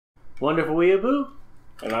Wonderful Weeaboo.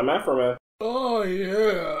 And I'm Afroman. Oh,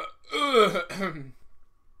 yeah.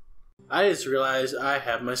 I just realized I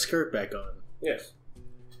have my skirt back on. Yes.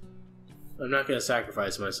 I'm not going to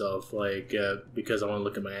sacrifice myself, because I want to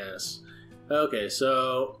look at my ass. Okay,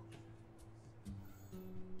 so...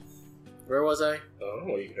 Where was I? Oh,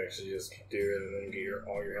 well, you can actually just do it and then get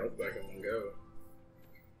all your health back in one go.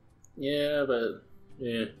 Yeah, but...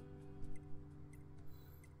 Yeah.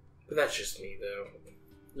 But that's just me, though.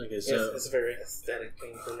 Okay, so... It's a very aesthetic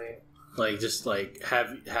thing for me. Have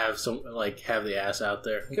the ass out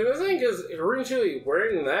there. Because I think originally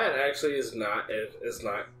wearing that actually is not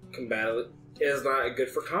combative. Is not good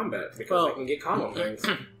for combat because they can get caught on things.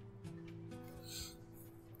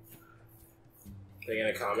 They in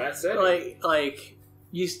a combat setting.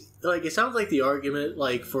 It sounds like the argument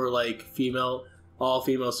for all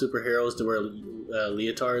female superheroes to wear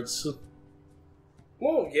leotards.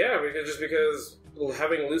 Well, yeah, because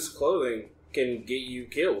having loose clothing can get you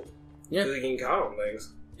killed. Yeah, because you can caught on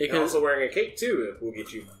things. And also wearing a cape too will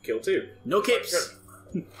get you killed too. No capes.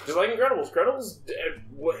 Just like Incredibles. Incredibles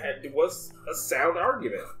was a sound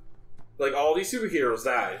argument. Like, all these superheroes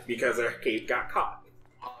died because their cape got caught.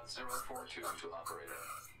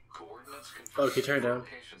 Okay, turn it down.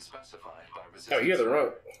 Oh, you have the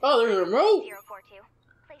remote. Oh, there's a remote?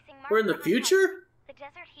 We're in the future? The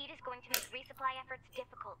desert heat is going to make resupply efforts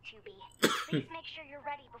difficult, 2B. Please make sure you're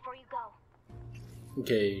ready before you go.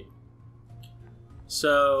 Okay.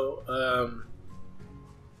 So,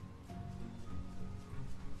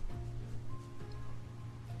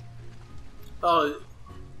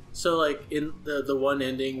 in the one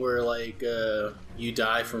ending where you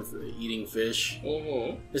die from eating fish.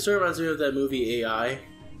 Mm-hmm. It sort of reminds me of that movie AI,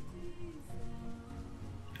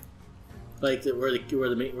 where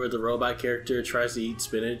the robot character tries to eat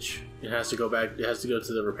spinach and has to go back. It has to go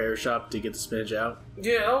to the repair shop to get the spinach out.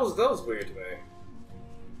 Yeah, that was weird to me.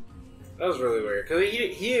 That was really weird because he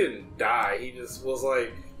didn't die. He just was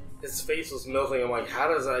like his face was melting. I'm like, how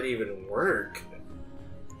does that even work?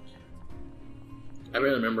 I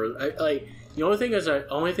really remember. The only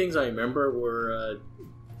things I remember were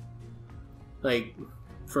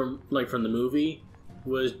from the movie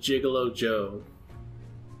was Gigolo Joe.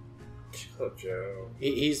 Gigolo Joe.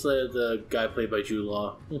 He's the guy played by Jude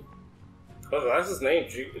Law. Oh, that's his name,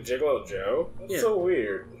 Gigolo Joe. That's so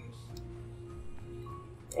weird.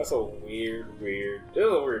 That's a weird. It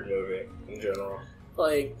was a weird movie in general.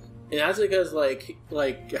 And that's because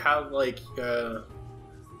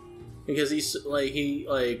because he's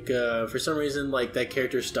for some reason that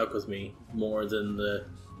character stuck with me more than the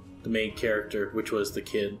main character, which was the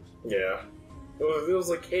kid. Yeah, it was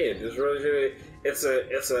a kid. It's really it's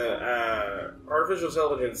a artificial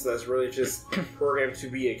intelligence that's really just programmed to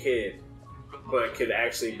be a kid, but could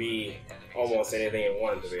actually be almost anything it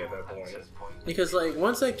wanted to be at that point. Because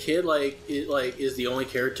once that kid is the only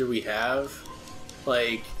character we have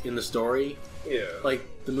in the story, yeah,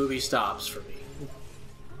 the movie stops for me.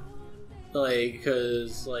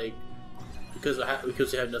 Because we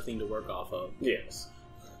have nothing to work off of. Yes.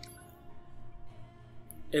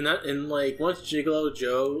 And once Gigolo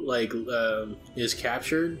Joe is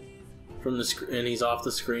captured from the and he's off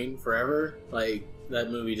the screen forever, that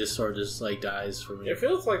movie just sort of dies for me. It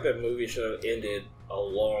feels like that movie should have ended a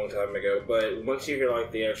long time ago, but once you hear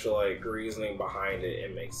the actual reasoning behind it,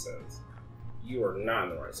 it makes sense. You are not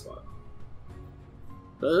in the right spot.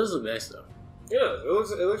 But it does look nice though. Yeah, it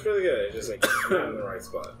looks really good. It's just you're not in the right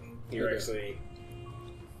spot. You're actually.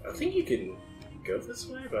 I think you can go this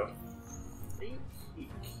way, but I think you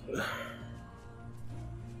can.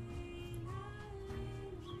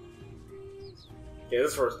 Yeah,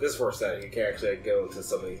 this first set, you can actually go into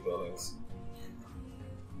some of these buildings.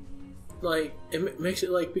 It makes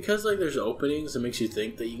it because there's openings, it makes you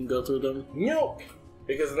think that you can go through them. Nope.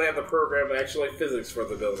 Because they have the program actually physics for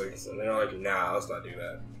the buildings, and they're like, nah, let's not do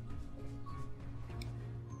that.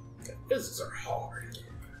 Physics are hard.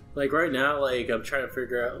 Right now, I'm trying to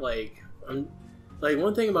figure out,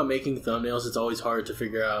 one thing about making thumbnails, it's always hard to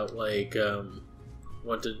figure out,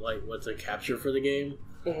 what to capture for the game.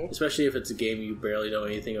 Mm-hmm. Especially if it's a game you barely know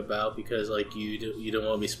anything about, because, you don't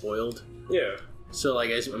want to be spoiled. Yeah. So,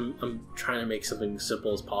 I'm trying to make something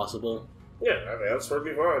simple as possible. Yeah, I mean, that's where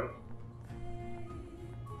it'd be fun.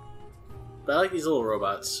 But I like these little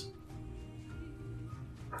robots.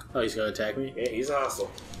 Oh, he's gonna attack me? Yeah, he's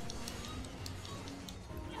hostile.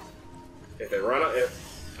 If they run up,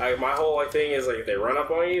 my whole thing is if they run up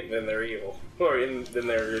on you, then they're evil, or then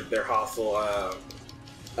they're hostile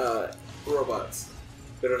robots.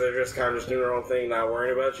 But if they're just kind of just doing their own thing, not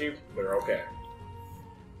worrying about you, they're okay.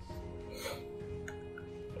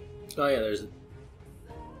 Oh yeah, there's.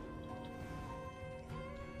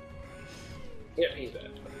 Yep, he's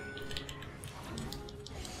dead.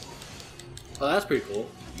 Oh, that's pretty cool.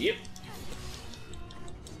 Yep.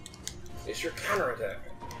 It's your counterattack.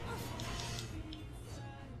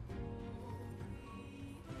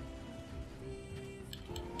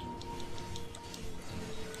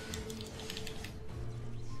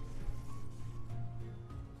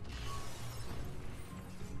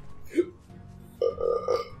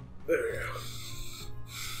 There we go.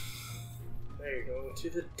 There you go, to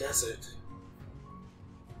the desert.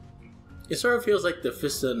 It sort of feels like the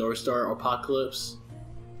Fist of the North Star apocalypse.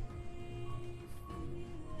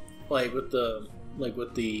 Like with the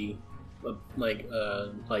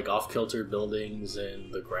off-kilter buildings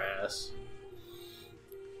and the grass.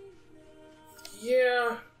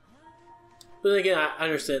 Yeah. But then again, I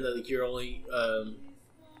understand that you're only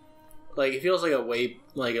it feels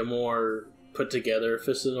like a more put together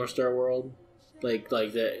Fist of the North Star world, like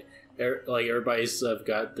that, like everybody's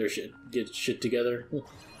got their shit together.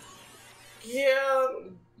 Yeah.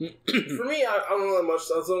 For me, I don't know that much.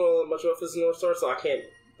 I don't know that much about Fist of the North Star, so I can't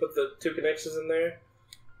put the two connections in there.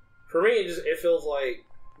 For me, it feels like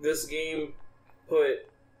this game put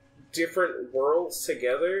different worlds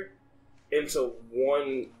together into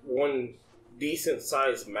one decent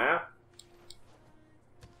sized map.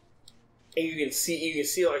 And you can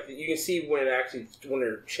see when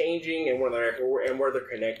they're changing and where they're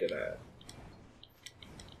connected at.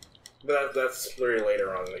 But that's very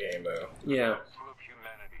later on in the game, though. Yeah. Council of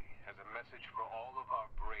Humanity has a message for all of our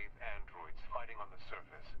brave androids fighting on the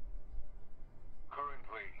surface.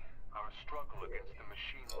 Currently, our struggle against the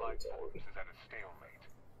machine life forms is at a stalemate.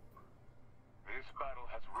 This battle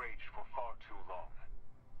has raged for far too long.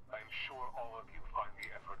 I am sure all of you find the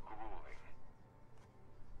effort grueling.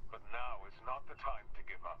 But now is not the time to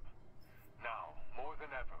give up. Now, more than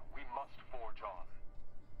ever, we must forge on.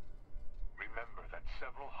 Remember that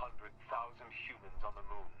several 100,000 humans on the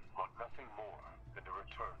moon want nothing more than to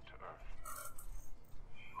return to Earth.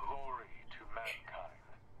 Glory to mankind.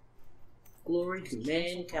 Glory to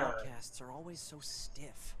mankind. Broadcasts are always so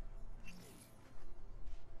stiff.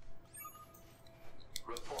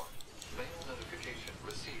 Report. Mail notification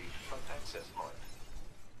received from access point.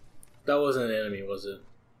 That wasn't an enemy, was it?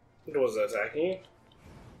 Was that attacking you?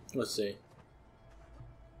 Let's see.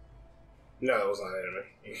 No, that was not an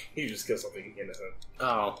enemy. You just killed something innocent.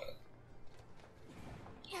 Oh.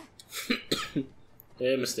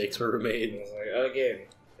 Yeah, mistakes were made. It was like, again,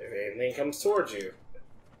 if anything comes towards you,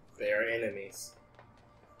 they are enemies.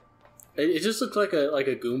 It just looked like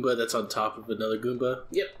a Goomba that's on top of another Goomba.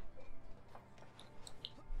 Yep.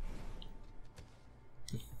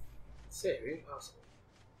 It's impossible.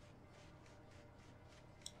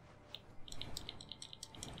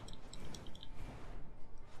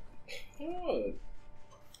 Oh.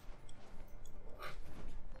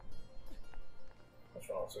 What's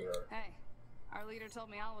wrong, sweetheart? Hey, our leader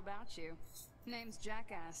told me all about you. Name's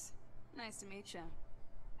Jackass. Nice to meet you.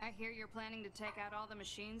 I hear you're planning to take out all the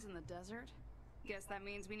machines in the desert? Guess that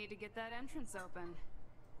means we need to get that entrance open.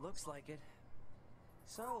 Looks like it.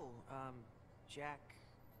 So,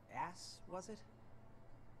 Jackass, was it?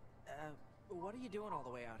 What are you doing all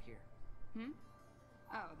the way out here? Hmm?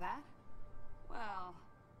 Oh, that? Well...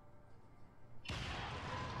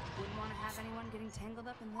 wouldn't want to have anyone getting tangled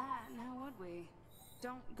up in that, now would we?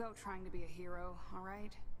 Don't go trying to be a hero,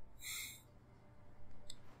 alright?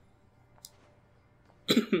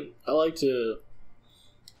 I like to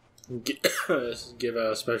give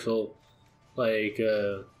out a special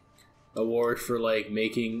award for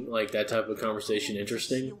making that type of conversation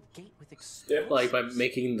interesting. Yeah. Like by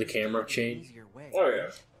making the camera change. Oh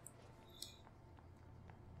yeah.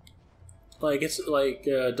 It's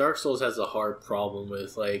Dark Souls has a hard problem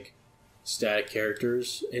with static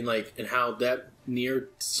characters and how that NieR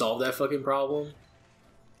solved that fucking problem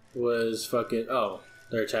was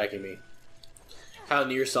they're attacking me. How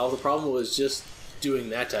NieR solved the problem was just doing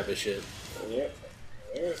that type of shit. Yeah.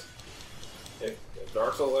 If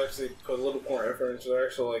Dark Souls actually put a little more effort into their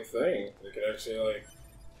actual thing, they could actually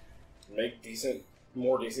make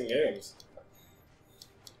more decent games.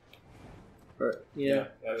 Right. Yeah.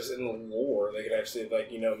 Not just in the lore, they could actually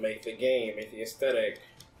make the game, make the aesthetic,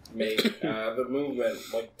 make the movement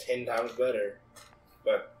 10 times better.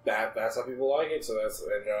 But that's how people like it, so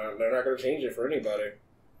they're not going to change it for anybody.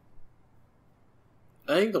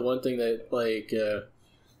 I think the one thing that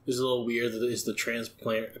is a little weird is the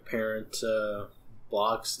transparent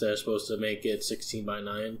blocks that are supposed to make it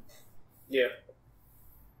 16:9. Yeah.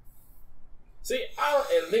 See,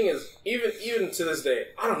 and the thing is, even to this day,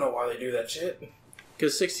 I don't know why they do that shit.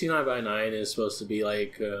 Because 69 by 9 is supposed to be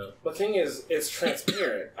like. The thing is, it's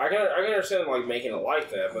transparent. I can understand like making it like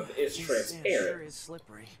that, but it's This transparent. sure is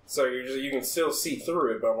slippery. So you can still see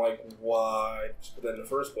through it. But I'm like, why just put that in the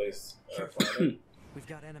first place? We've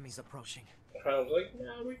got enemies approaching. I was like,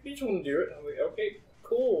 nah, we each want to do it. I was like, okay,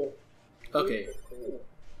 cool. Okay. Cool.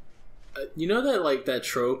 You know that like that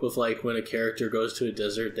trope of like when a character goes to a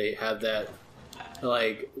desert, they have that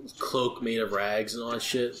like cloak made of rags and all that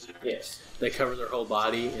shit. Yes. They cover their whole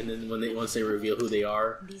body, and then once they reveal who they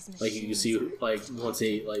are, like you can see like once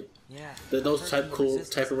they like Yeah. those type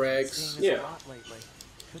of rags. Yeah.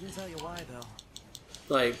 Couldn't tell you why though.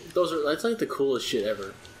 Like that's like the coolest shit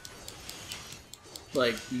ever.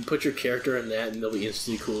 Like you put your character in that, and they'll be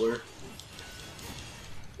instantly cooler.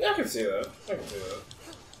 Yeah, I can see that.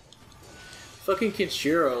 Fucking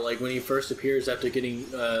Kenshiro, like when he first appears after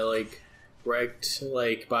getting like wrecked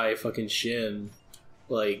like by fucking Shin,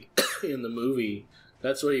 like in the movie,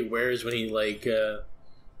 that's what he wears when he like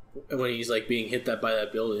when he's like being hit by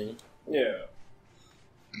that building. Yeah.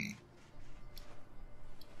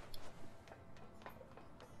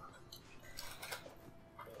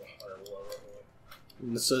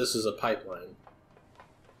 And so this is a pipeline.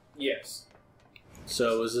 Yes.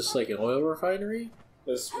 So is this like an oil refinery?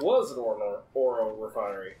 This was an oil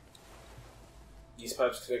refinery. These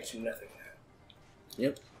pipes connect to nothing.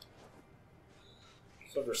 Yep.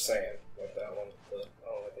 So for sand, like that one, but I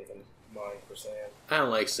don't think they can mine for sand. I don't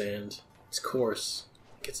like sand. It's coarse.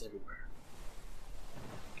 It gets everywhere.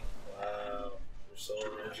 Wow, you're so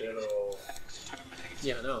original.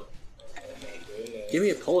 Yeah, I know. Oh my goodness. Give me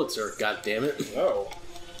a Pulitzer, goddammit. No.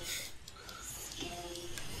 Do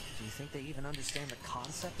you think they even understand the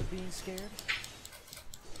concept of being scared?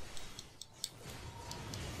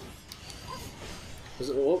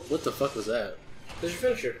 What the fuck was that? There's your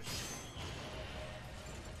finisher.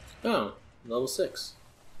 Oh, level 6.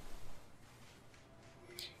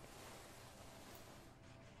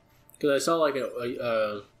 Because I saw like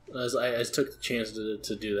I took the chance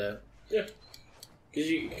to do that. Yeah.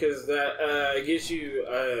 Because that gives you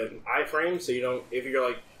an iframe, so you don't. If you're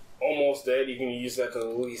like almost dead, you can use that to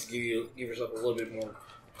at least give yourself a little bit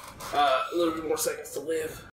more seconds to live.